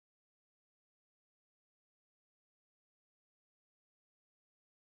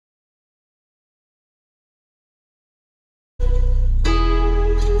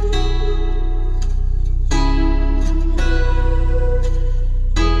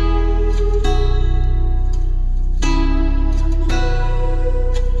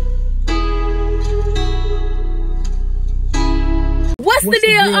the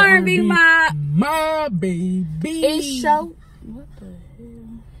deal, R&B, my baby? It's show. What the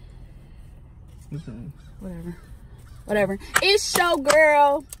hell? Whatever. It's your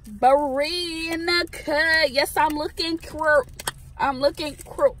girl, Brii in the cut. Yes, I'm looking cute.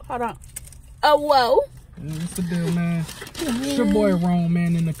 Hold on. Oh, whoa. What's the deal, man? It's your boy Rome,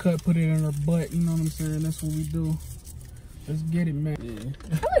 man, in the cut. Put it in her butt. You know what I'm saying? That's what we do. Let's get it, man. Yeah.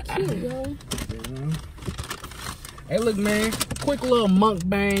 I look cute, yo. Yeah. Hey, look, man. Quick little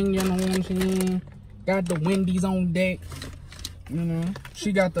mukbang. You know what I'm saying? Got the Wendy's on deck. You know,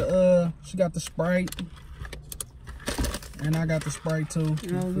 she got the Sprite. And I got the Sprite too.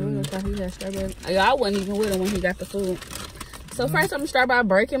 I wasn't even with him when he got the food. So first I'm gonna start by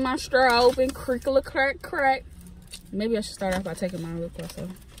breaking my straw open, crickle crack crack. Maybe I should start off by taking my lip gloss off.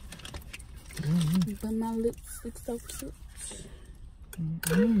 But my lips look so cute.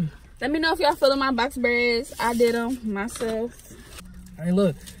 Let me know if y'all feeling my box braids. I did them myself. Hey,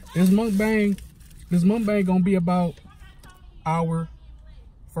 look, this mukbang gonna be about our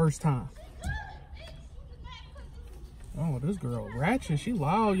first time. Oh, this girl ratchet. She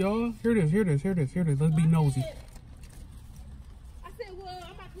loud, y'all. Here it is. Let's be nosy. I said, well,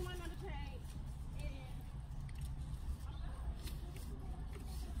 I'm about to run on the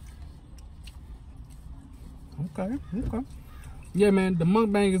page. Okay. Yeah, man, the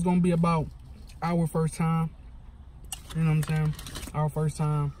mukbang is gonna be about our first time. You know what I'm saying? Our first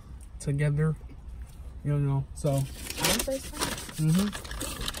time together. You know, so. Our first time?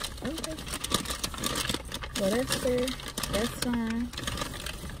 Okay. Well, that's fair. That's fine.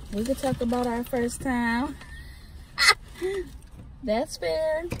 We could talk about our first time. That's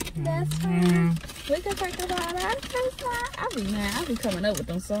fair. That's fine. We could talk about our first time. I be coming up with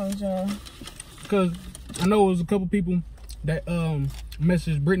them songs, y'all. Because I know it was a couple people that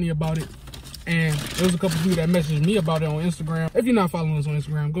messaged Brittany about it. And there was a couple people that messaged me about it on Instagram. If you're not following us on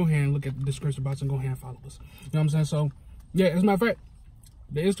Instagram, go ahead and look at the description box and go ahead and follow us. You know what I'm saying? So, yeah, as a matter of fact,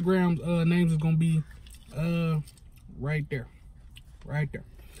 the Instagram names is going to be right there.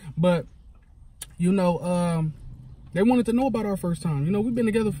 But, you know, they wanted to know about our first time. You know, we've been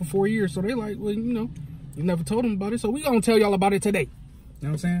together for 4 years. So they like, well, you know, you never told them about it. So we going to tell y'all about it today. You know what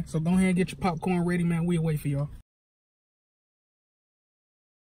I'm saying? So go ahead and get your popcorn ready, man. We'll wait for y'all.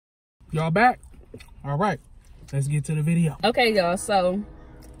 Y'all back? All right, let's get to the video. Okay, y'all, so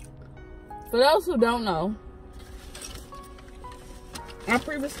for those who don't know, I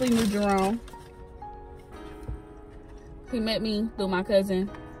previously knew Jerome. He met me through my cousin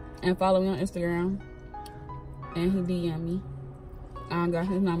and followed me on Instagram, and he DM'd me. I got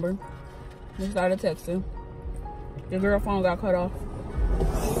his number. We started texting. The girl phone got cut off,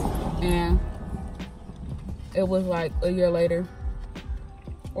 and it was like a year later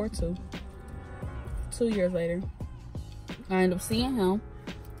or 2 years later, I ended up seeing him.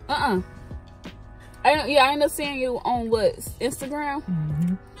 I ended up seeing you on what,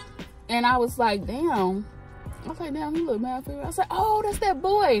 Instagram? And I was like, damn. He look mad for you. I was like, oh, that's that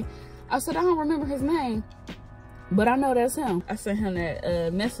boy. I said, I don't remember his name, but I know that's him. I sent him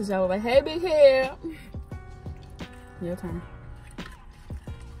that message. I was like, hey, big head. Your turn.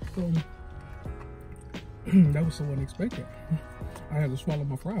 That was so unexpected. I had to swallow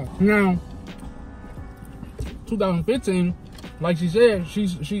my fries. Now, 2015, like she said,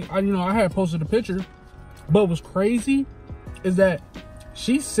 I had posted a picture, but what's crazy is that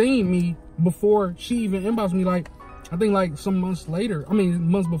she seen me before she even inboxed me. Like, I think like some months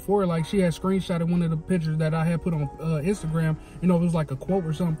before, like she had screenshotted one of the pictures that I had put on Instagram. You know, it was like a quote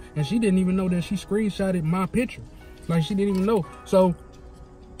or something, and she didn't even know that she screenshotted my picture. Like, she didn't even know. So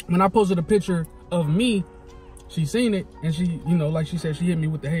when I posted a picture of me, she seen it, and she, you know, like she said, she hit me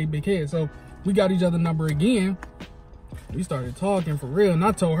with the hey big head. So we got each other number again. We started talking for real, and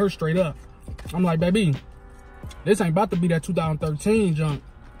I told her straight up, I'm like, baby, this ain't about to be that 2013 junk.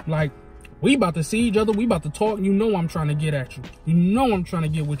 Like, we about to see each other, we about to talk. You know I'm trying to get at you. You know I'm trying to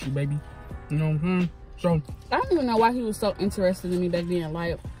get with you, baby. You know what I'm saying? So I don't even know why he was so interested in me back then.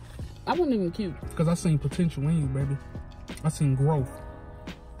 Like, I wasn't even cute. Because I seen potential in you, baby. I seen growth.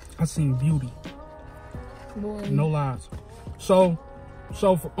 I seen beauty. Boy. No lies. So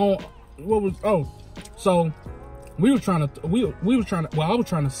we was trying to, well, I was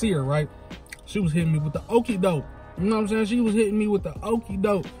trying to see her, right? She was hitting me with the okie doke. You know what I'm saying? She was hitting me with the okie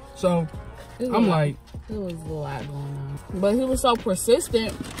doke. So I'm like, it was a lot going on. But he was so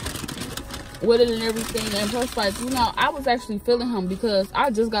persistent with it and everything. And plus, like, you know, I was actually feeling him because I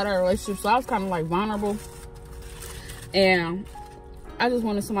just got out of a relationship. So I was kind of like vulnerable. And I just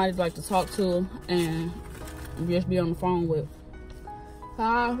wanted somebody like to talk to and just be on the phone with. So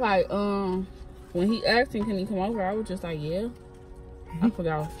I was like, when he asked me, can he come over? I was just like, yeah. I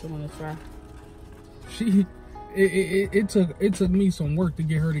forgot I was doing this fry. It took me some work to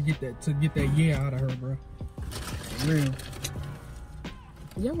get her to get that yeah out of her, bro. Real.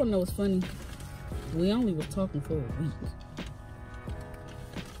 Y'all wanna know what's funny? We only was talking for a week.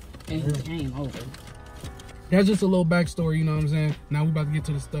 And he came over. That's just a little backstory, you know what I'm saying? Now we about to get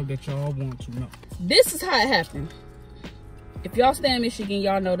to the stuff that y'all want to know. This is how it happened. If y'all stay in Michigan,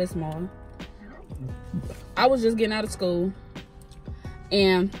 y'all know this mall. I was just getting out of school.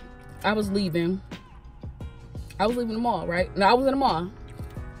 And I was leaving. I was leaving the mall, right? No, I was in the mall.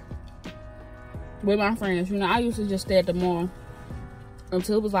 With my friends. You know, I used to just stay at the mall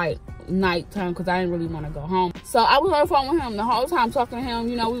until it was like nighttime because I didn't really want to go home. So I was on the phone with him the whole time, talking to him.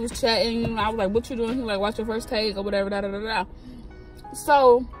 You know, we was chatting. You know, I was like, what you doing? He was like, watch your first take or whatever, da da da da.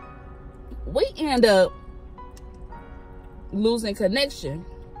 So we end up losing connection.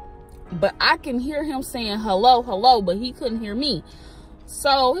 But I can hear him saying hello, hello, but he couldn't hear me.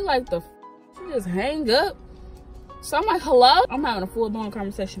 So he like, you just hang up. So I'm like, hello? I'm having a full-blown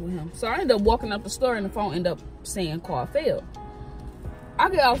conversation with him. So I end up walking up the store and the phone end up saying call failed. I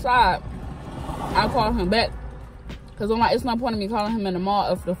get outside. I call him back. Because I'm like, it's no point in me calling him in the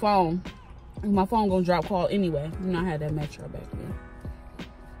mall if my phone gonna drop call anyway. You know, I had that Metro back then.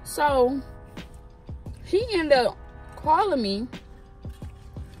 So he ended up calling me.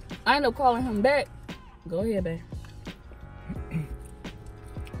 I ended up calling him back. Go ahead, babe.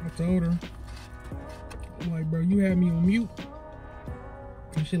 I told her, I'm like, bro, you had me on mute.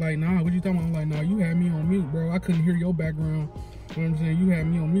 And she like, nah, what you talking about? I'm like, nah, you had me on mute, bro. I couldn't hear your background. You know what I'm saying? You had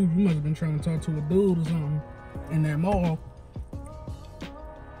me on mute. You must have been trying to talk to a dude or something in that mall.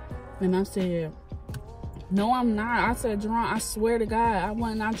 And I said, no, I'm not. I said, Jerron, I swear to God, I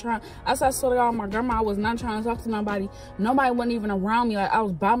was not trying. I said, I swear to God, my grandma, I was not trying to talk to nobody. Nobody wasn't even around me. Like, I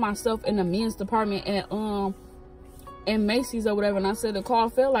was by myself in the men's department in Macy's or whatever. And I said, the call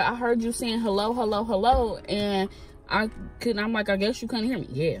failed. Like, I heard you saying hello, hello, hello. And I'm like, I guess you couldn't hear me.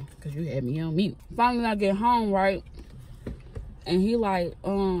 Yeah, because you had me on mute. Finally, I get home, right? And he like,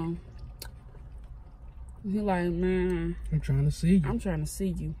 man, I'm trying to see you. I'm trying to see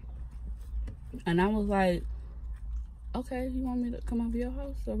you. And I was like, okay, you want me to come over your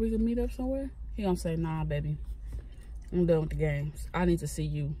house so we can meet up somewhere? He gonna say, nah, baby, I'm done with the games. I need to see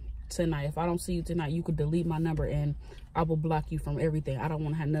you tonight. If I don't see you tonight, you could delete my number and I will block you from everything. I don't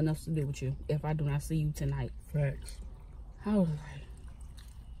want to have nothing else to do with you if I do not see you tonight. Facts. I was like,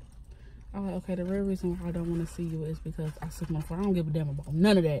 okay, the real reason why I don't want to see you is because I see my phone. I don't give a damn about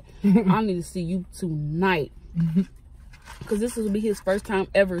none of that. I need to see you tonight. Because this will be his first time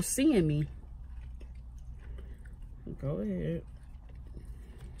ever seeing me. Go ahead.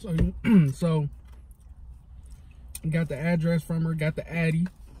 So got the address from her, got the Addy,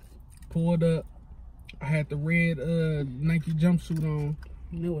 pulled up. I had the red Nike jumpsuit on.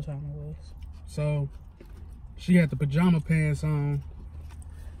 You knew what time it was. So she had the pajama pants on.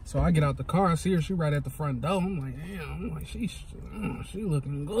 So I get out the car, I see her, she right at the front door. I'm like, damn, I'm like, she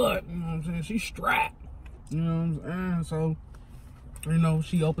looking good. You know what I'm saying? She's strapped. You know what I'm saying? So, you know,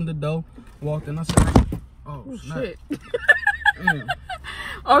 she opened the door, walked in, I said, oh shit.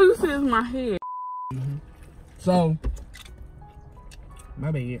 All you see is my head. So,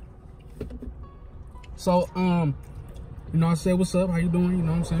 my bad. So, you know, I said, what's up? How you doing? You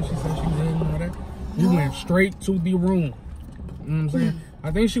know what I'm saying? She said she good and all that. We went straight to the room. You know what I'm saying? I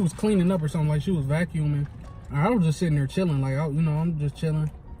think she was cleaning up or something, like she was vacuuming. I was just sitting there chilling, like, you know, I'm just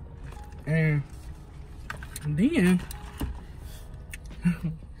chilling. And then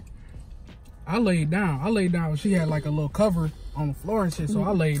I laid down. She had like a little cover on the floor and shit, so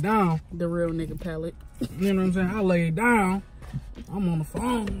I laid down. The real nigga palette. You know what I'm saying? I laid down. I'm on the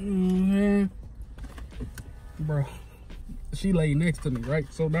phone. You know what I'm saying? Bro, she laid next to me, right?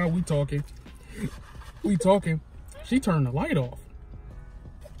 So now we talking. She turned the light off.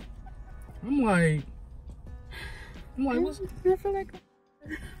 I'm like, what's... I feel like...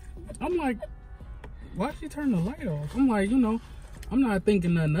 I'm like, why'd she turn the light off? I'm like, you know, I'm not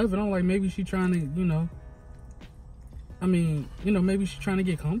thinking nothing of it. I'm like, maybe she trying to, you know, I mean, you know, maybe she's trying to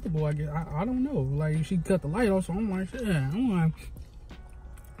get comfortable, I guess. I don't know. Like, she cut the light off, so I'm like, yeah. I'm like,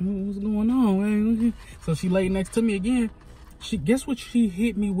 what's going on, man? So she laid next to me again. Guess what she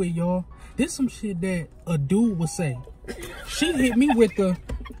hit me with, y'all? This some shit that a dude would say. She hit me with the,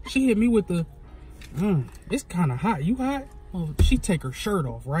 it's kind of hot. You hot? Oh, she take her shirt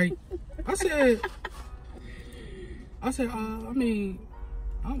off, right? I said, I mean,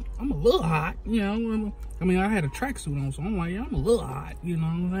 I'm a little hot, you know. I mean, I had a tracksuit on, so I'm like, yeah, I'm a little hot, you know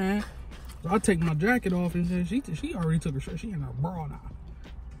what I'm saying? So I take my jacket off and said, she already took her shirt. She in her bra now.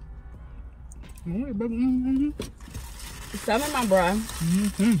 So I'm in my bra.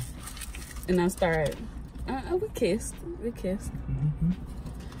 And I started, we kissed.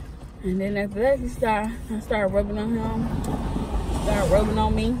 And then after that, I started rubbing on him. Started rubbing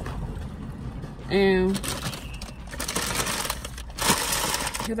on me. And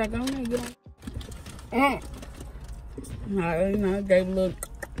he's like, go on there, get on. I gave a little.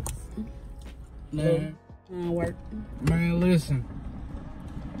 Man. Work. Man, listen.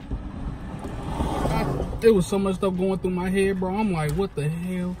 There was so much stuff going through my head, bro. I'm like, what the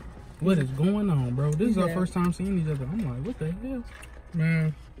hell? What is going on, bro? This is our first time seeing each other. I'm like, what the hell?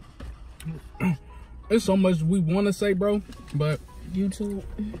 Man. There's so much we want to say, bro. But YouTube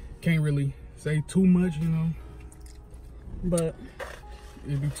can't really say too much, you know. But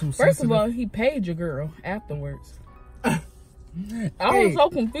it'd be too sensitive. First of all, he paid your girl afterwards. I was so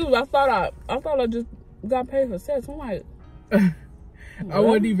confused. I thought I just got paid for sex. I'm like, I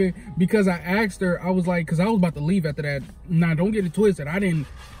wasn't even, because I asked her, I was like, because I was about to leave after that. Nah, don't get it twisted. I didn't,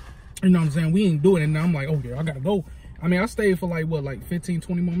 you know what I'm saying? We ain't do it. And I'm like, okay, I gotta go. I mean, I stayed for like, what, like 15,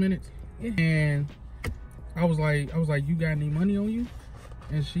 20 more minutes? Yeah. And I was like, you got any money on you?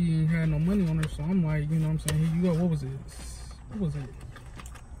 And she ain't had no money on her. So I'm like, you know what I'm saying? Here you go. What was it? What was it?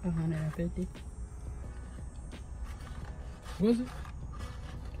 150. Was it?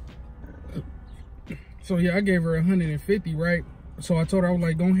 So yeah, I gave her 150, right? So I told her, I was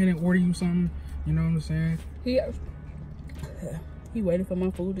like, go ahead and order you something. You know what I'm saying? He waited for my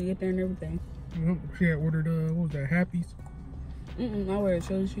food to get there and everything. She had ordered, what was that, Happy's? I ordered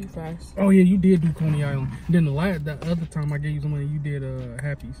chili cheese fries. Oh yeah, you did do Coney Island. Then the other time I gave you some money, you did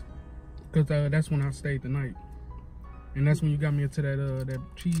Happy's. Cause that's when I stayed the night. And that's when you got me into that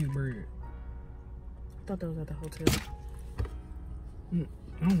cheese bread. I thought that was at the hotel.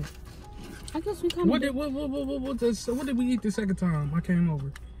 Oh. I guess we kind of. What did we eat the second time I came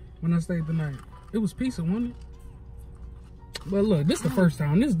over? When I stayed the night, it was pizza, wasn't it? But look, this is the first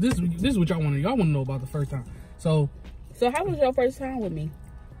time. This is what y'all want to. Y'all want to know about the first time. So how was your first time with me?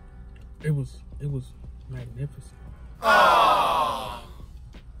 It was magnificent. Oh.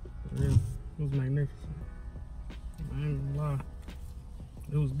 It was magnificent. I ain't gonna lie.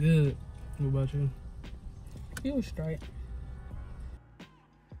 It was good. What about you? You was straight.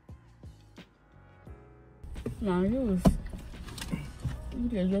 No, you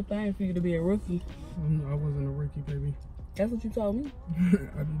did your thing for you to be a rookie. I wasn't a rookie, baby. That's what you told me.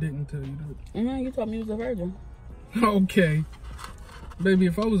 I didn't tell you that. You told me you was a virgin. Okay. Baby,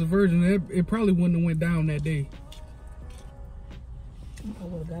 if I was a virgin, it probably wouldn't have went down that day. I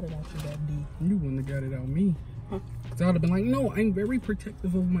would have got it out you that day. You wouldn't have got it out me. Huh? Cause I would have been like, no, I'm very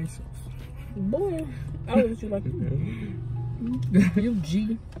protective of myself. Boy, I would have you like, you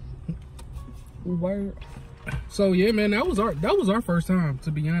G. Word. So yeah, man, that was our first time,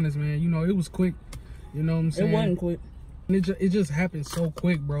 to be honest, man. You know, it was quick. You know what I'm saying? It wasn't quick. And it just happened so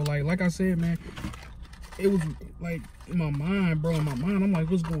quick, bro. Like I said, man, it was like in my mind, bro. In my mind, I'm like,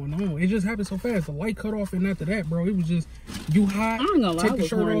 what's going on? It just happened so fast. The light cut off, and after that, bro, it was just you hot. I ain't gonna lie, take the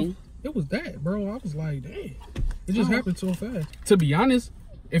shirt off. It was that, bro. I was like, dang, it just happened so fast. To be honest,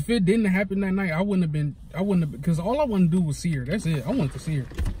 if it didn't happen that night, I wouldn't have, because all I wanted to do was see her. That's it. I wanted to see her.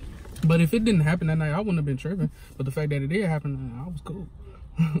 But if it didn't happen that night, I wouldn't have been tripping. But the fact that it did happen, I was cool.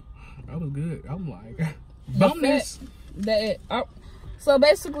 I was good. I'm like, bonus. So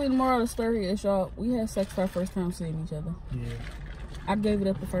basically, the moral of the story is, y'all, we had sex for our first time seeing each other. Yeah. I gave it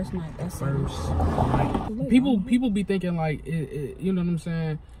up the first night. That's first night. People be thinking like, you know what I'm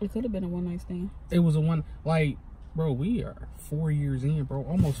saying? It could have been a one night stand. It was a one, like, bro, we are 4 years in, bro.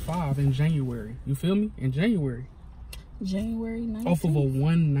 Almost 5 in January. You feel me? In January 19th. Off of a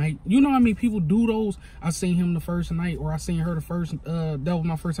one night. You know how many people do those? I seen him the first night, or I seen her the first, that was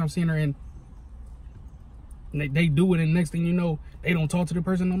my first time seeing her, and they do it, and next thing you know, they don't talk to the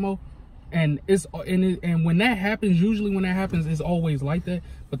person no more. And when that happens, usually when that happens, it's always like that.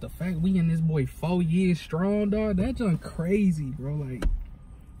 But the fact we in this boy 4 years strong, dog, that's just crazy, bro.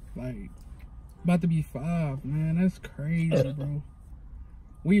 Like about to be 5, man. That's crazy, bro.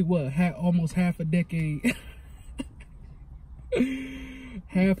 We almost half a decade.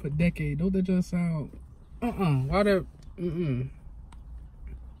 Half a decade. Don't that just sound why that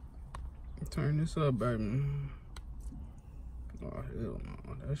turn this up, baby. Oh hell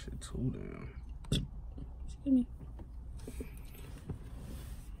no, that shit too damn. Excuse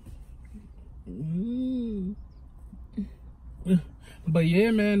me. But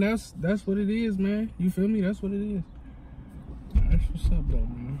yeah, man, that's what it is, man. You feel me? That's what it is. That's what's up though,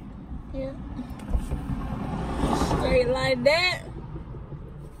 man. Yeah. Straight like that.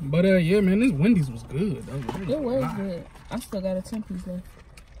 But yeah, man, this Wendy's was good. It was good. I still got a 10-piece left.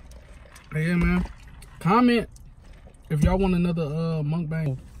 Yeah, man. Comment if y'all want another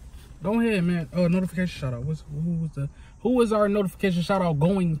mukbang, go ahead, man. Notification shout out. Who is our notification shout out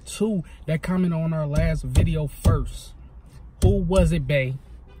going to that comment on our last video first? Who was it, bae?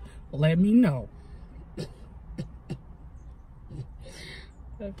 Let me know.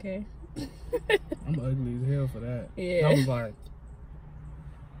 Okay. I'm ugly as hell for that. Yeah. I was like,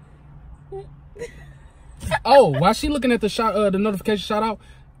 oh, while she looking at the notification shout out,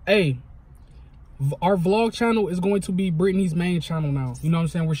 hey, our vlog channel is going to be Brittany's main channel now. You know what I'm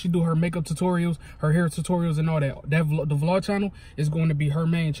saying? Where she do her makeup tutorials, her hair tutorials, and all that. The vlog channel is going to be her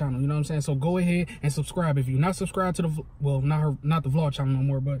main channel. You know what I'm saying? So go ahead and subscribe. If you're not subscribed to the, well, not the vlog channel no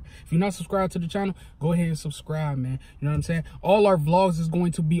more, but if you're not subscribed to the channel, go ahead and subscribe, man. You know what I'm saying? All our vlogs is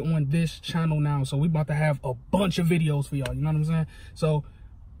going to be on this channel now. So we about to have a bunch of videos for y'all. You know what I'm saying? So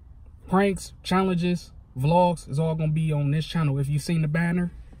pranks, challenges, vlogs is all going to be on this channel. If you've seen the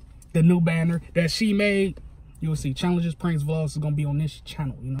banner, the new banner that she made, you'll see challenges, pranks, vlogs is gonna be on this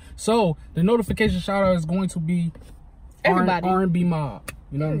channel, you know. So the notification shout out is going to be everybody. R&B mob.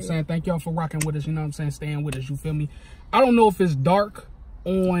 You know what I'm saying? Thank y'all for rocking with us, you know what I'm saying, staying with us, you feel me? I don't know if it's dark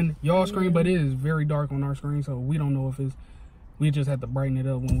on y'all screen, but it is very dark on our screen, so we don't know if it's, we just have to brighten it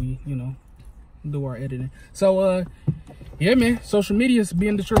up when we, you know, do our editing. So yeah, man, social media is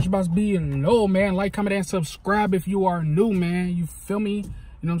being the church about being low, man. Like, comment, and subscribe if you are new, man. You feel me?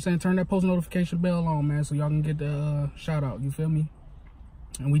 You know what I'm saying? Turn that post notification bell on, man, so y'all can get the shout out. You feel me?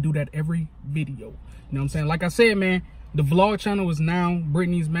 And we do that every video. You know what I'm saying? Like I said, man, the vlog channel is now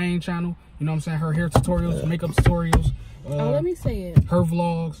Brittany's main channel. You know what I'm saying? Her hair tutorials, makeup tutorials. Let me say it. Her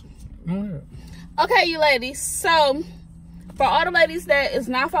vlogs. Go ahead. Okay, you ladies. So, for all the ladies that is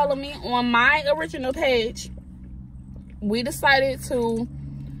not following me on my original page, we decided to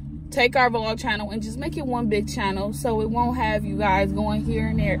take our vlog channel and just make it one big channel, so it won't have you guys going here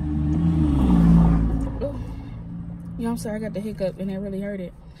and there. Ooh. Yeah, I'm sorry, I got the hiccup and it really hurt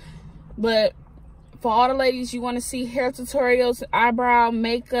it. But for all the ladies, you want to see hair tutorials, eyebrow,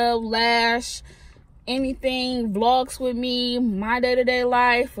 makeup, lash, anything, vlogs with me, my day-to-day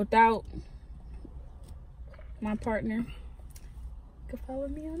life without my partner, you can follow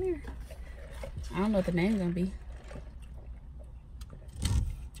me on there. I don't know what the name's gonna be.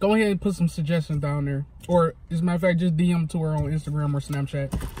 Go ahead and put some suggestions down there. Or, as a matter of fact, just DM to her on Instagram or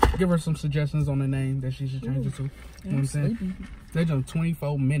Snapchat. Give her some suggestions on the name that she should change it to. You know what I'm saying? They done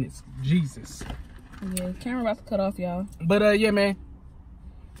 24 minutes. Jesus. Yeah, camera about to cut off, y'all. But, yeah, man.